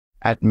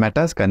At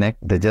Meta's Connect,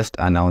 they just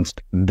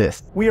announced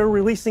this. We are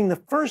releasing the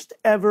first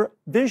ever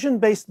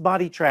vision-based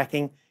body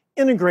tracking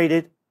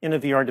integrated in a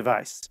VR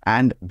device.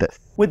 And this.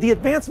 With the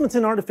advancements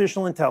in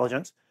artificial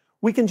intelligence,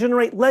 we can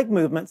generate leg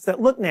movements that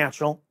look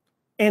natural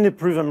and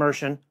improve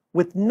immersion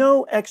with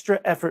no extra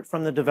effort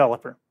from the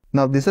developer.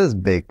 Now this is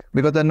big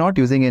because they're not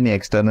using any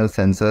external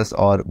sensors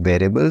or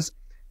variables.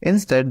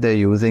 Instead, they're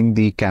using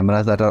the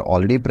cameras that are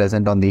already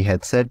present on the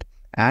headset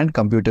and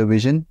computer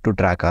vision to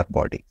track our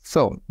body.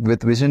 So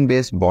with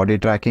vision-based body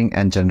tracking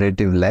and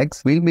generative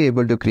legs, we'll be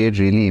able to create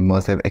really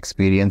immersive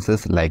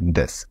experiences like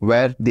this,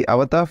 where the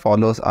avatar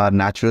follows our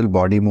natural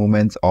body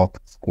movements of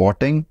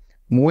squatting,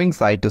 moving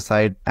side to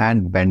side,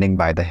 and bending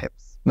by the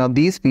hips. Now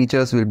these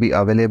features will be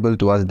available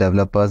to us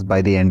developers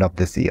by the end of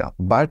this year,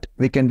 but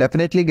we can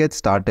definitely get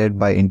started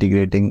by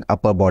integrating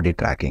upper body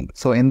tracking.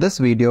 So in this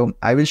video,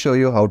 I will show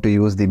you how to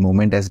use the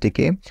Movement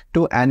SDK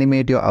to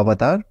animate your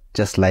avatar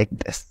just like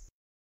this.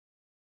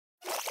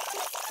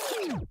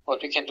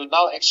 What we can do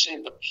now actually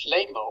in the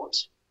play mode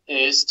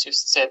is to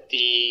set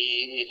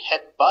the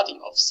head body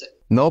offset.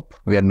 Nope,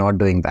 we are not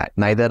doing that.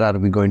 Neither are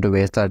we going to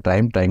waste our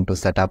time trying to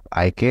set up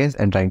IKs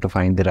and trying to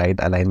find the right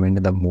alignment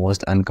in the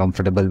most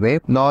uncomfortable way,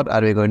 nor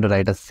are we going to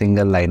write a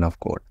single line of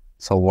code.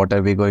 So what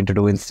are we going to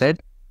do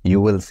instead?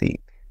 You will see.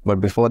 But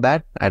before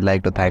that, I'd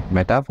like to thank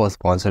Meta for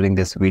sponsoring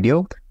this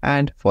video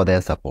and for their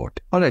support.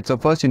 Alright, so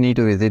first you need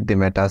to visit the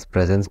Meta's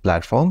Presence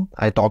platform.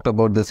 I talked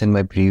about this in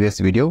my previous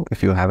video.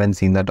 If you haven't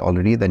seen that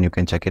already, then you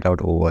can check it out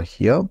over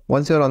here.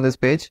 Once you're on this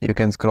page, you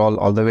can scroll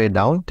all the way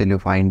down till you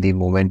find the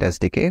Movement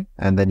SDK,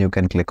 and then you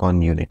can click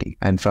on Unity.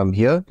 And from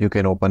here, you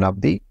can open up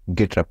the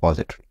Git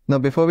repository. Now,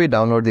 before we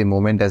download the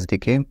Movement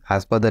SDK,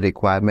 as per the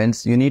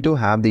requirements, you need to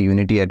have the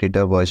Unity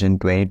Editor version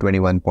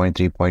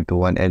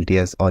 2021.3.21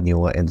 LTS or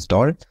newer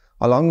installed.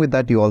 Along with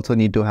that, you also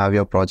need to have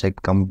your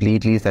project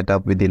completely set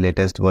up with the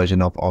latest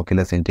version of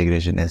Oculus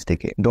Integration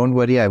SDK. Don't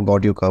worry, I've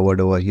got you covered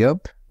over here.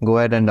 Go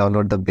ahead and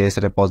download the base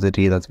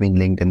repository that's been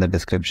linked in the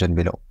description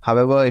below.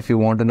 However, if you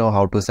want to know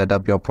how to set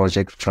up your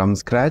project from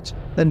scratch,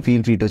 then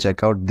feel free to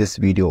check out this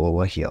video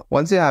over here.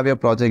 Once you have your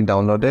project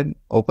downloaded,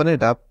 open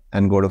it up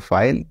and go to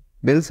File,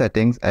 Build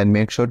Settings, and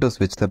make sure to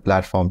switch the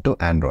platform to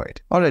Android.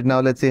 Alright,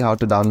 now let's see how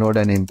to download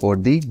and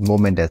import the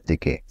Movement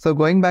SDK. So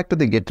going back to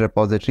the Git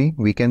repository,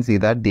 we can see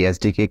that the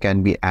SDK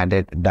can be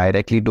added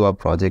directly to our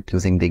project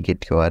using the Git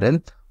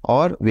URL,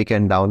 or we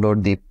can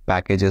download the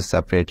packages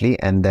separately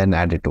and then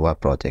add it to our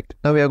project.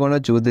 Now we are going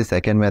to choose the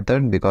second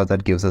method because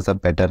that gives us a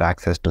better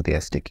access to the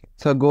SDK.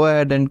 So go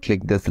ahead and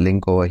click this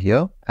link over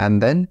here,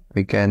 and then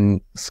we can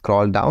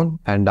scroll down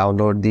and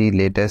download the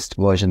latest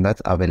version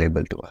that's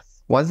available to us.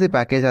 Once the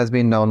package has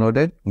been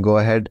downloaded, go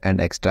ahead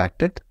and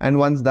extract it. And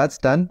once that's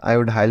done, I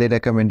would highly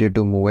recommend you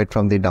to move it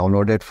from the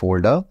downloaded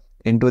folder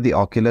into the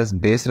Oculus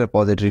base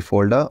repository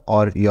folder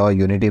or your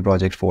Unity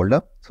project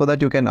folder so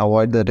that you can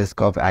avoid the risk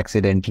of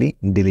accidentally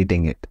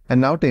deleting it. And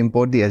now to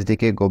import the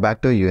SDK, go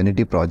back to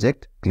Unity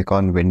project, click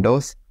on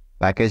Windows,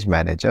 Package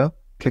Manager,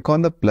 click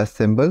on the plus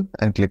symbol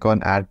and click on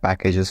Add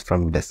Packages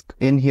from Disk.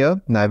 In here,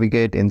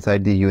 navigate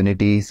inside the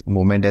Unity's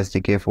Movement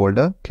SDK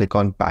folder, click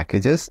on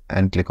Packages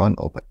and click on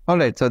Open.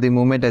 Alright, so the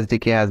Movement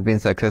SDK has been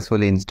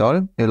successfully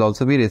installed. You'll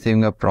also be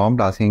receiving a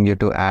prompt asking you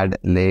to add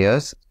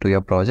layers to your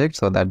project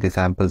so that the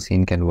sample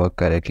scene can work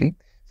correctly.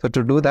 So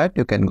to do that,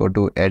 you can go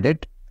to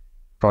Edit,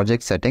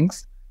 Project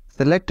Settings,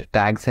 select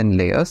Tags and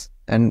Layers,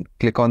 and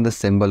click on the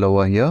symbol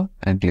over here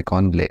and click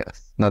on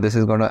Layers. Now this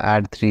is going to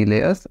add 3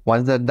 layers.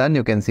 Once that's done,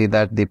 you can see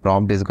that the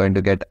prompt is going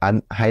to get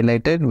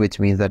unhighlighted, which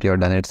means that you've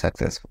done it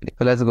successfully.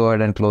 So let's go ahead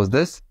and close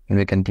this, and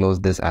we can close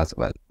this as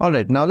well.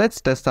 Alright, now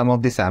let's test some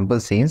of the sample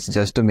scenes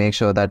just to make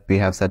sure that we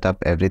have set up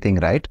everything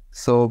right.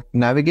 So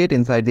navigate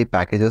inside the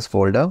Packages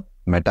folder,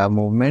 Meta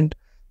Movement,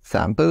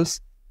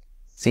 Samples,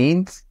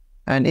 Scenes,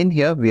 and in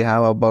here we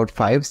have about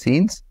 5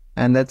 scenes,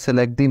 and let's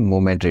select the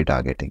movement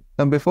retargeting.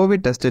 Now before we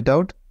test it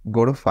out,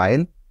 go to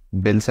File,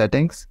 Build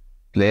Settings,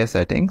 Player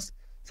Settings,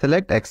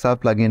 select XR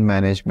Plugin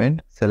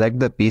Management, select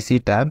the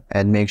PC tab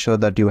and make sure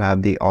that you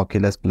have the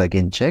Oculus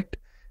plugin checked.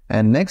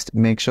 And next,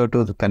 make sure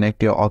to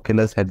connect your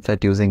Oculus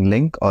headset using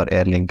Link or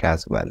AirLink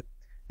as well.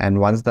 And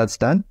once that's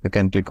done, you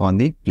can click on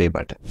the play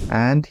button.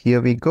 And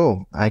here we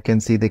go. I can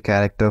see the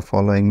character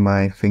following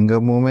my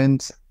finger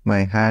movements,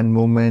 my hand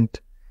movement,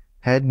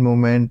 head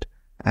movement,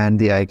 and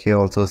the IK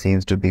also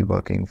seems to be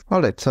working.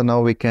 Alright, so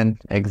now we can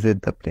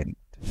exit the plane.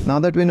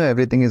 Now that we know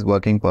everything is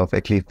working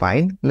perfectly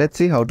fine, let's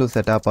see how to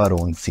set up our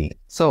own scene.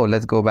 So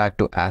let's go back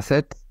to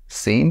Assets,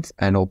 Scenes,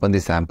 and open the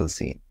sample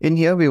scene. In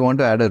here, we want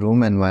to add a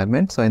room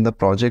environment. So in the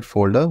project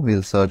folder,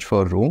 we'll search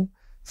for room.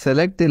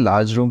 Select the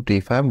large room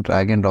prefab,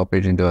 drag and drop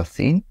it into a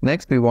scene.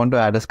 Next, we want to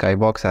add a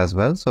skybox as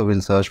well. So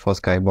we'll search for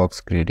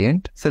skybox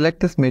gradient. Select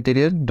this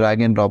material,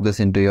 drag and drop this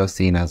into your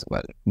scene as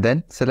well.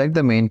 Then select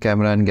the main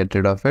camera and get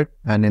rid of it.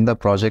 And in the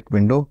project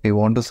window, we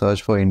want to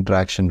search for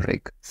interaction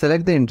rig.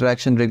 Select the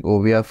interaction rig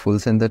OVR full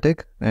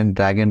synthetic and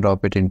drag and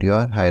drop it into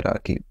your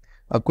hierarchy.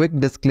 A quick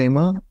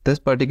disclaimer, this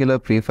particular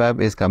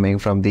prefab is coming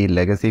from the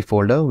legacy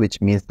folder,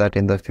 which means that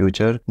in the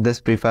future,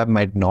 this prefab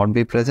might not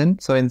be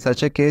present. So in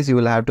such a case, you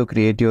will have to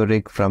create your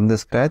rig from the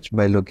scratch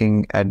by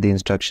looking at the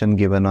instruction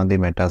given on the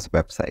Meta's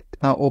website.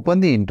 Now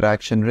open the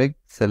interaction rig,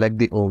 select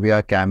the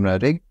OVR camera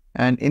rig,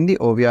 and in the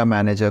OVR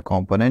manager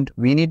component,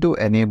 we need to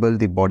enable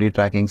the body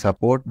tracking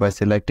support by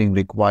selecting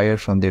require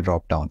from the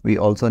dropdown. We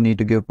also need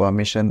to give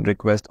permission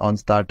request on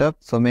startup.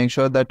 So make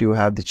sure that you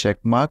have the check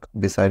mark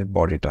beside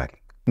body tracking.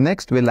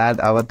 Next, we'll add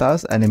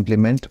avatars and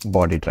implement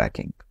body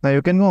tracking. Now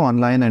you can go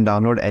online and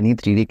download any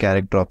 3D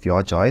character of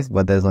your choice,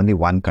 but there's only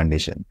one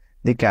condition.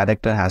 The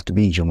character has to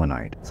be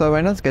humanoid. So I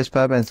went on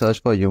Sketchfab and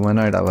searched for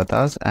humanoid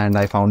avatars and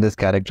I found this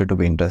character to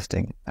be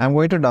interesting. I'm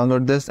going to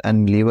download this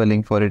and leave a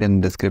link for it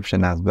in the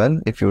description as well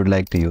if you would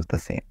like to use the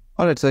same.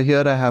 Alright, so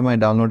here I have my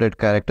downloaded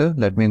character.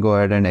 Let me go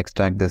ahead and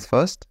extract this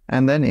first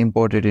and then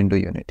import it into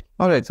Unity.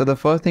 Alright, so the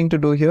first thing to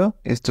do here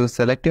is to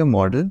select your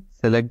model,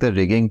 select the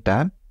rigging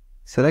tab,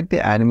 select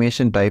the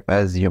animation type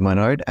as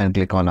humanoid and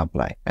click on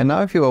apply. And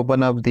now if you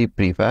open up the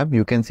prefab,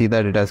 you can see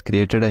that it has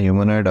created a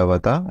humanoid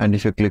avatar, and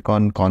if you click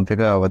on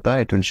configure avatar,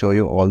 it will show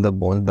you all the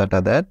bones that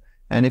are there.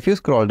 And if you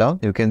scroll down,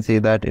 you can see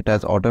that it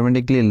has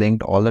automatically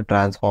linked all the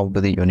transform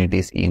to the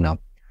Unity's enum.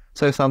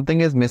 So if something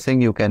is missing,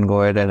 you can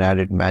go ahead and add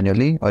it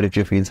manually, or if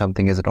you feel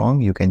something is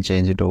wrong, you can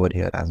change it over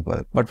here as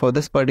well. But for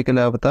this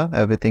particular avatar,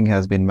 everything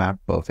has been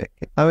mapped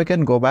perfectly. Now we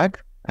can go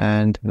back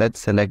and let's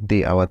select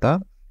the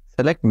avatar,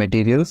 select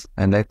materials,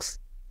 and let's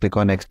click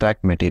on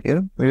extract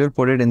material. We will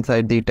put it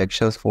inside the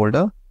textures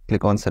folder.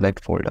 Click on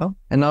select folder.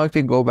 And now if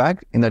we go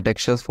back in the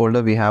textures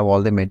folder, we have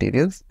all the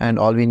materials and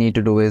all we need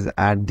to do is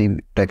add the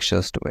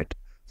textures to it.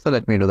 So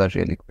let me do that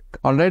really quick.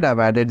 Alright, I've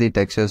added the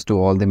textures to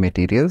all the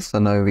materials. So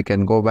now we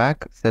can go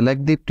back,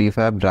 select the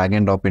prefab, drag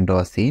and drop into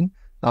a scene.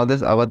 Now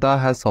this avatar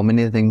has so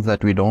many things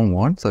that we don't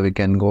want. So we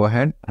can go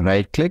ahead,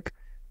 right click,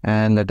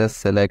 and let us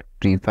select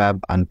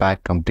prefab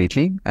unpack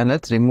completely, and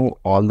let's remove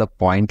all the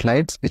point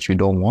lights which we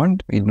don't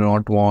want. We do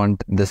not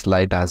want this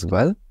light as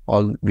well.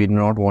 We do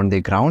not want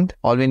the ground.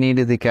 All we need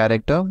is the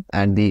character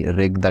and the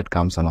rig that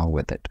comes along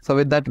with it. So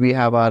with that, we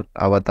have our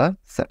avatar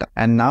set up.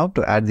 And now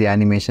to add the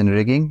animation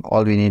rigging,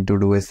 all we need to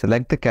do is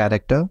select the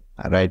character,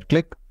 right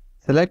click,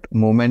 select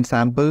movement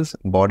samples,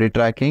 body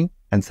tracking,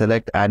 and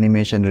select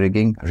animation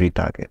rigging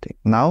retargeting.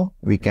 Now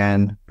we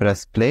can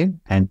press play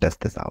and test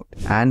this out.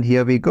 And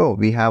here we go.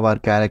 We have our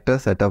character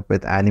set up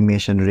with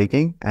animation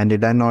rigging. And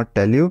did I not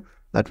tell you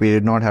that we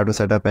did not have to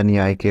set up any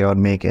IK or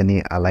make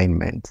any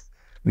alignments?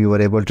 We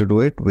were able to do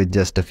it with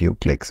just a few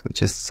clicks,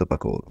 which is super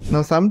cool.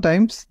 Now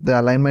sometimes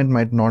the alignment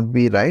might not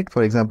be right.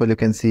 For example, you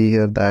can see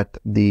here that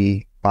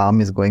the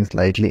palm is going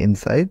slightly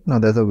inside. Now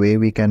there's a way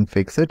we can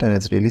fix it and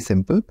it's really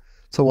simple.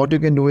 So what you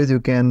can do is you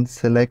can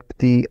select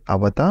the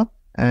avatar.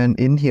 And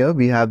in here,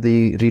 we have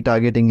the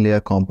retargeting layer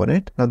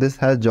component. Now this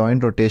has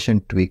joint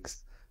rotation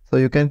tweaks. So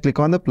you can click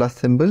on the plus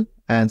symbol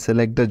and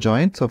select the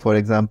joint. So for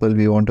example,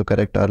 we want to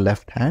correct our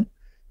left hand.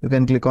 You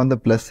can click on the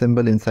plus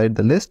symbol inside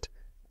the list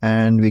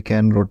and we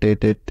can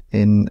rotate it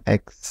in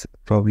X,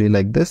 probably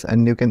like this.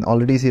 And you can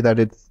already see that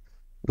it's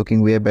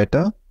looking way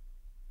better.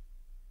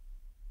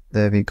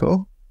 There we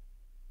go.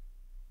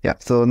 Yeah,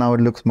 so now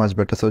it looks much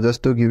better. So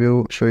just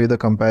to show you the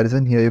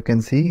comparison, here you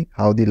can see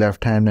how the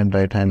left hand and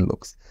right hand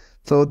looks.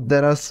 So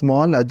there are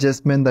small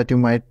adjustments that you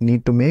might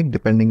need to make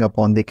depending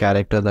upon the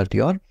character that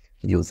you're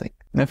using.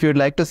 Now, if you'd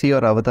like to see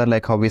your avatar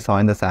like how we saw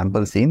in the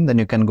sample scene, then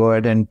you can go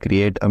ahead and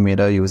create a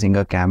mirror using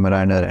a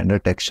camera and a render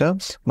texture.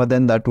 But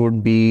then that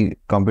would be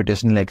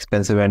computationally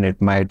expensive and it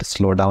might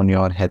slow down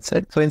your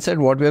headset. So instead,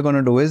 what we're going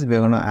to do is we're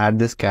going to add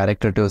this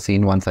character to a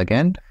scene once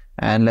again.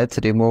 And let's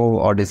remove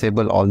or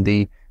disable all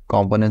the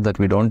components that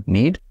we don't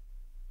need.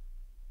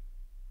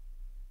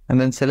 And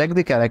then select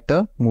the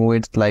character, move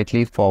it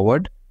slightly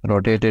forward,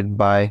 rotate it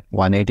by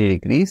 180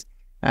 degrees.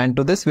 And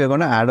to this, we're going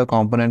to add a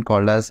component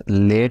called as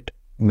late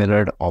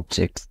mirrored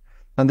objects.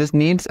 Now this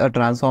needs a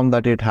transform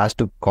that it has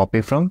to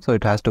copy from. So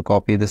it has to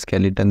copy the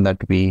skeleton that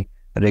we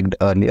rigged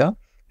earlier.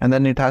 And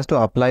then it has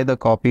to apply the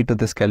copy to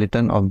the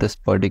skeleton of this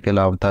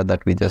particular avatar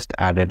that we just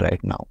added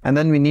right now. And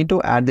then we need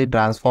to add the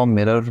transform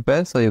mirror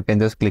pair. So you can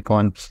just click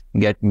on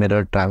get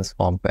mirror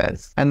transform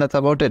pairs. And that's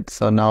about it.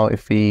 So now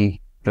if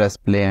we press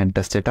play and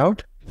test it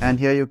out. And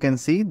here you can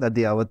see that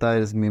the avatar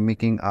is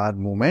mimicking our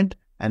movement.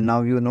 And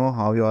now you know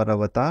how your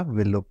avatar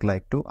will look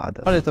like to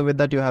others. Alright, so with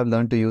that you have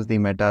learned to use the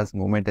Meta's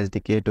Movement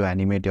SDK to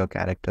animate your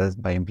characters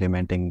by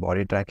implementing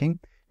body tracking.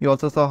 You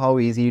also saw how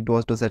easy it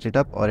was to set it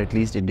up, or at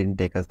least it didn't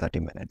take us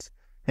 30 minutes.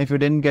 If you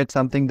didn't get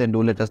something, then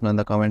do let us know in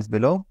the comments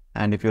below.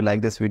 And if you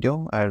like this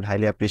video, I would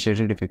highly appreciate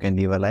it if you can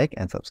leave a like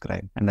and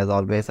subscribe. And as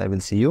always, I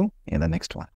will see you in the next one.